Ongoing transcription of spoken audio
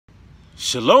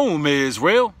Shalom,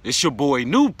 Israel. It's your boy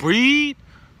New Breed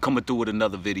coming through with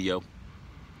another video.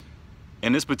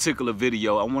 In this particular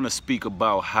video, I want to speak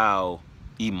about how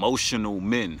emotional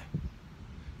men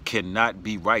cannot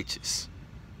be righteous.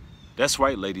 That's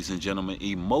right, ladies and gentlemen.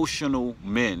 Emotional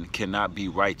men cannot be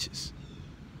righteous.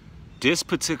 This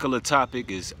particular topic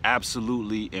is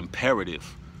absolutely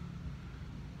imperative.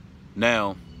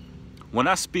 Now, when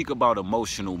I speak about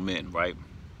emotional men, right?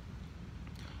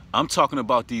 I'm talking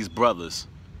about these brothers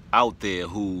out there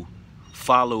who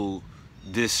follow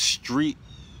this street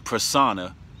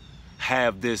persona,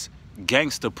 have this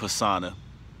gangster persona,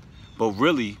 but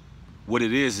really what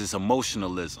it is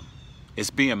emotionalism. It's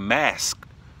being masked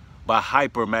by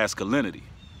hyper masculinity.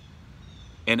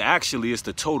 And actually it's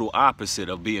the total opposite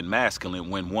of being masculine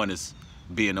when one is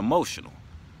being emotional.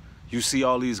 You see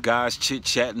all these guys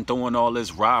chit-chatting, throwing all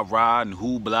this rah-rah and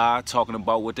hoopla, talking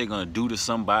about what they're going to do to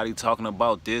somebody, talking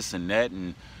about this and that,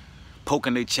 and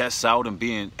poking their chests out and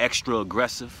being extra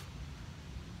aggressive.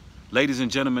 Ladies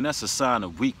and gentlemen, that's a sign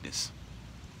of weakness.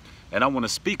 And I want to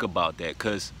speak about that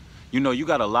because, you know, you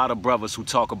got a lot of brothers who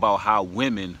talk about how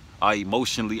women are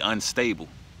emotionally unstable.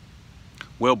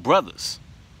 Well, brothers,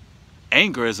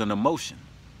 anger is an emotion.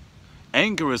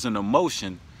 Anger is an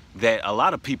emotion that a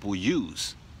lot of people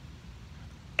use.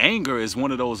 Anger is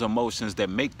one of those emotions that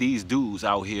make these dudes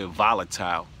out here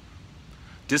volatile.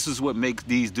 This is what makes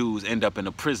these dudes end up in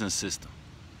a prison system.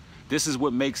 This is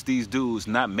what makes these dudes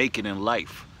not make it in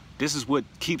life. This is what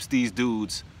keeps these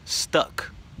dudes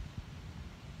stuck.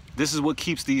 This is what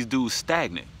keeps these dudes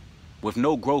stagnant with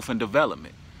no growth and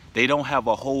development. They don't have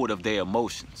a hold of their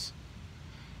emotions.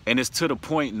 And it's to the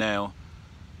point now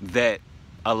that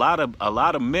a lot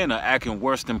of men are acting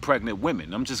worse than pregnant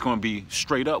women. I'm just going to be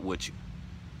straight up with you.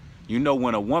 You know,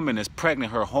 when a woman is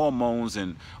pregnant, her hormones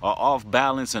are off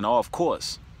balance and off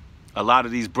course. A lot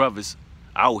of these brothers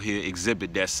out here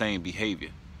exhibit that same behavior.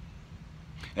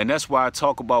 And that's why I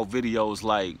talk about videos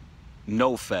like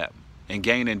NoFap and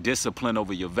gaining discipline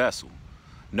over your vessel.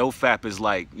 NoFap is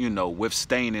like, you know,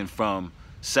 abstaining from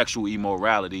sexual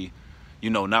immorality, you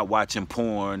know, not watching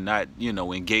porn, not, you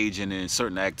know, engaging in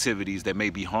certain activities that may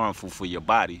be harmful for your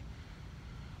body.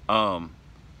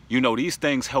 You know, these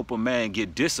things help a man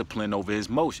get discipline over his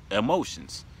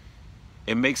emotions.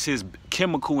 It makes his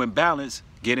chemical imbalance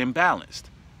get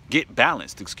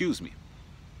balanced, excuse me.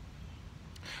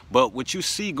 But what you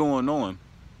see going on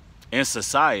in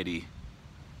society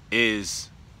is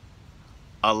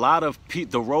a lot of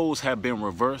the roles have been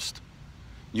reversed.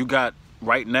 You got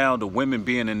right now the women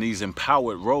being in these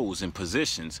empowered roles and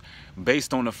positions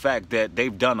based on the fact that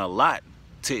they've done a lot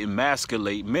to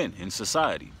emasculate men in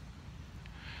society.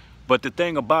 But the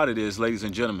thing about it is, ladies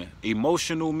and gentlemen,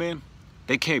 emotional men,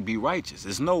 they can't be righteous.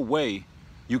 There's no way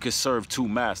you can serve two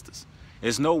masters.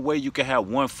 There's no way you can have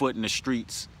one foot in the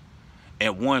streets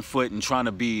and one foot in trying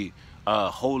to be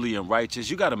holy and righteous.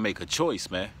 You got to make a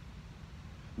choice, man.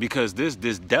 Because this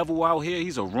devil out here,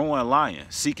 he's a roaring lion,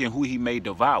 seeking who he may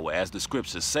devour, as the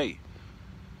scriptures say.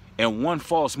 And one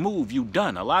false move, you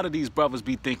done. A lot of these brothers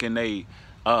be thinking they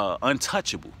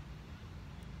untouchable.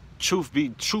 Truth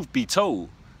be told,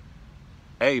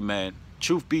 hey man,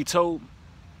 truth be told,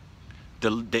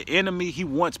 the enemy, he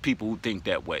wants people who think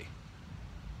that way.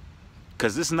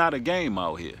 Because this is not a game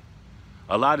out here.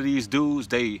 A lot of these dudes,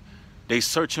 they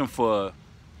searching for,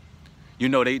 you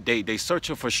know, they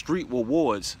searching for street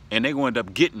rewards, and they gonna end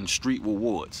up getting street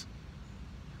rewards.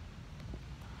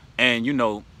 And you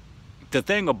know, the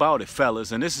thing about it,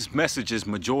 fellas, and this message is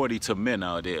majority to men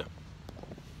out there.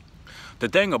 The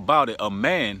thing about it, a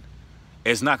man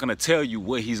is not going to tell you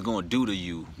what he's going to do to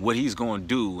you, what he's going to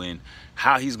do, and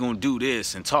how he's going to do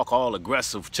this, and talk all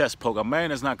aggressive chest poke. A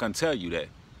man is not going to tell you that.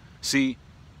 See,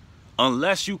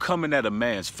 unless you come in at a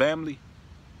man's family,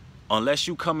 unless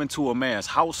you come into a man's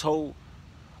household,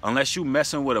 unless you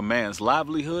messing with a man's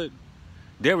livelihood,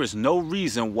 there is no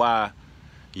reason why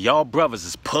y'all brothers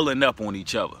is pulling up on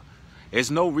each other.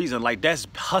 There's no reason. Like, that's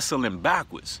hustling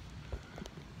backwards.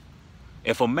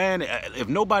 If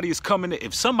somebody is coming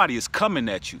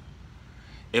at you,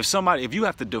 if you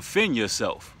have to defend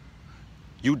yourself,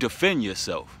 you defend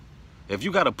yourself. If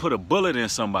you got to put a bullet in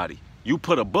somebody, you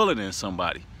put a bullet in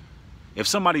somebody. If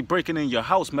somebody breaking in your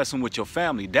house, messing with your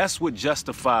family, that's what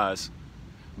justifies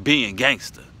being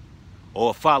gangster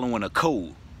or following a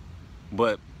code.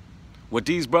 But what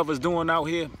these brothers doing out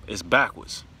here is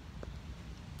backwards.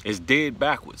 It's dead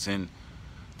backwards. And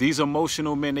these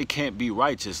emotional men, they can't be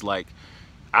righteous. Like,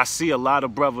 I see a lot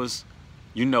of brothers,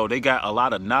 you know, they got a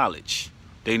lot of knowledge.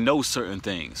 They know certain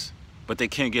things, but they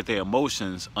can't get their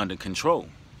emotions under control.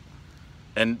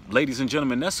 And ladies and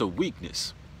gentlemen, that's a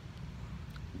weakness.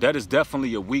 that is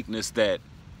definitely a weakness that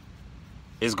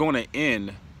is going to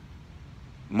end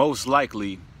most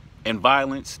likely in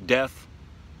violence, death,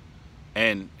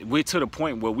 and we're to the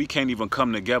point where we can't even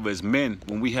come together as men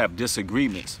when we have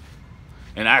disagreements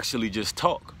and actually just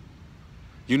talk.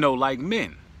 You know, like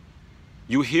men,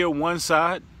 you hear one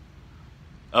side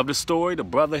of the story, the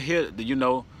brother here, you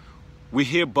know, we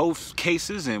hear both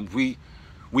cases and we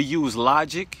use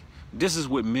logic. This is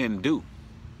what men do.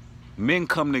 Men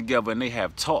come together and they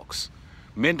have talks.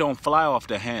 Men don't fly off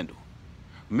the handle.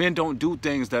 Men don't do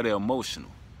things that are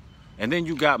emotional. And then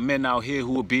you got men out here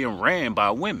who are being ran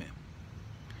by women.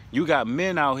 You got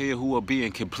men out here who are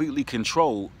being completely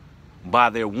controlled by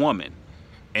their woman.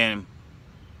 And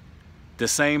the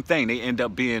same thing, they end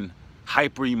up being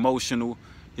hyper emotional.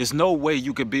 There's no way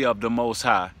you could be of the Most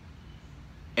High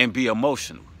and be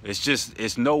emotional.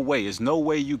 It's no way. There's no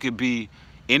way you could be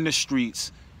in the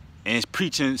streets and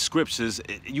preaching scriptures.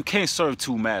 You can't serve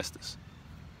two masters.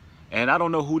 And I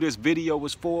don't know who this video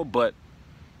was for, but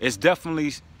it's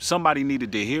definitely somebody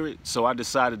needed to hear it. So I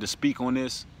decided to speak on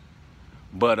this.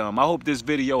 But I hope this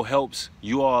video helps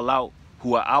you all out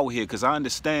who are out here, because I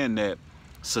understand that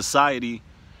society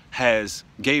has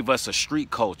gave us a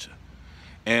street culture.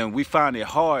 And we find it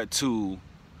hard to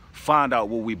find out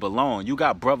where we belong. You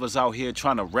got brothers out here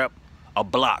trying to rep a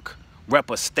block, rep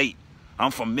a state.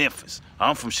 I'm from Memphis.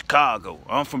 I'm from Chicago.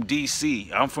 I'm from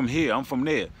DC. I'm from here. I'm from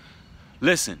there.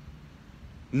 Listen,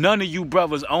 none of you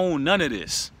brothers own none of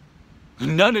this.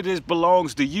 None of this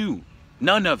belongs to you.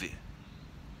 None of it.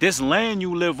 This land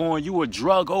you live on, you were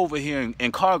drug over here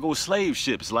in cargo slave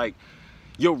ships. Like,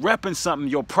 you're repping something.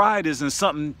 Your pride is in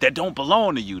something that don't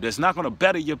belong to you, that's not going to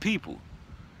better your people.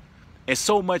 It's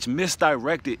so much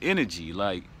misdirected energy.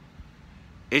 Like,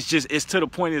 it's to the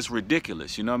point it's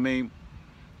ridiculous. You know what I mean?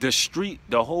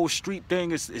 The whole street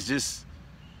thing is just,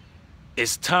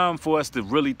 it's time for us to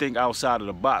really think outside of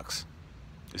the box.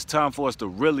 It's time for us to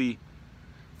really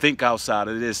think outside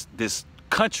of this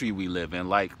country we live in.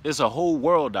 Like, there's a whole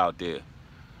world out there.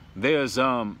 There's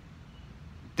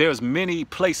many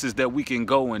places that we can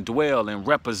go and dwell and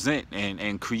represent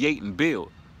and create and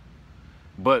build.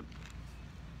 But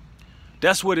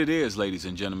that's what it is, ladies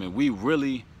and gentlemen. We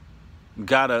really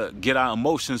gotta get our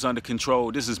emotions under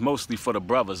control. This is mostly for the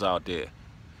brothers out there.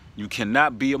 You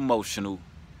cannot be emotional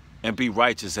and be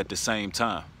righteous at the same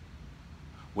time.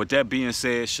 With that being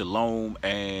said, shalom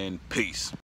and peace.